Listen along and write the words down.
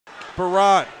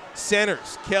Barrard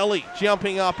centers. Kelly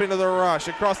jumping up into the rush.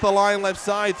 Across the line left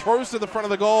side. Throws to the front of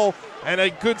the goal. And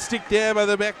a good stick there by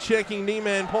the back-checking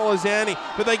D-man, Paul Azani.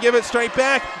 But they give it straight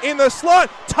back in the slot.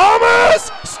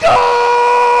 Thomas scores!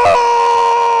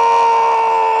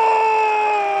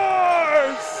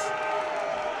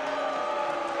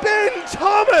 Ben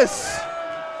Thomas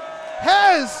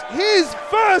has his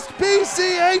first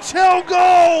BCHL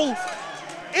goal.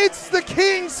 It's the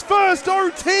Kings' first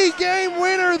OT game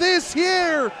winner this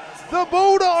year. The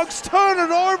Bulldogs turn it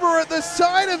over at the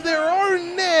side of their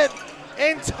own net,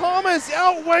 and Thomas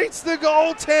outweights the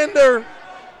goaltender.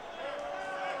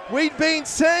 We'd been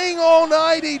saying all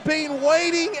night he'd been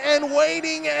waiting and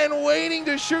waiting and waiting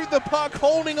to shoot the puck,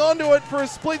 holding onto it for a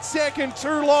split second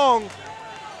too long.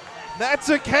 That's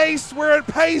a case where it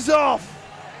pays off.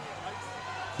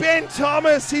 Ben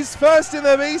Thomas, his first in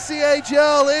the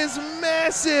BCHL, is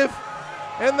massive.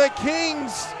 And the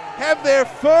Kings have their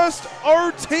first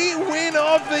OT win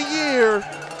of the year.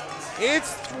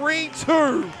 It's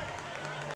 3-2.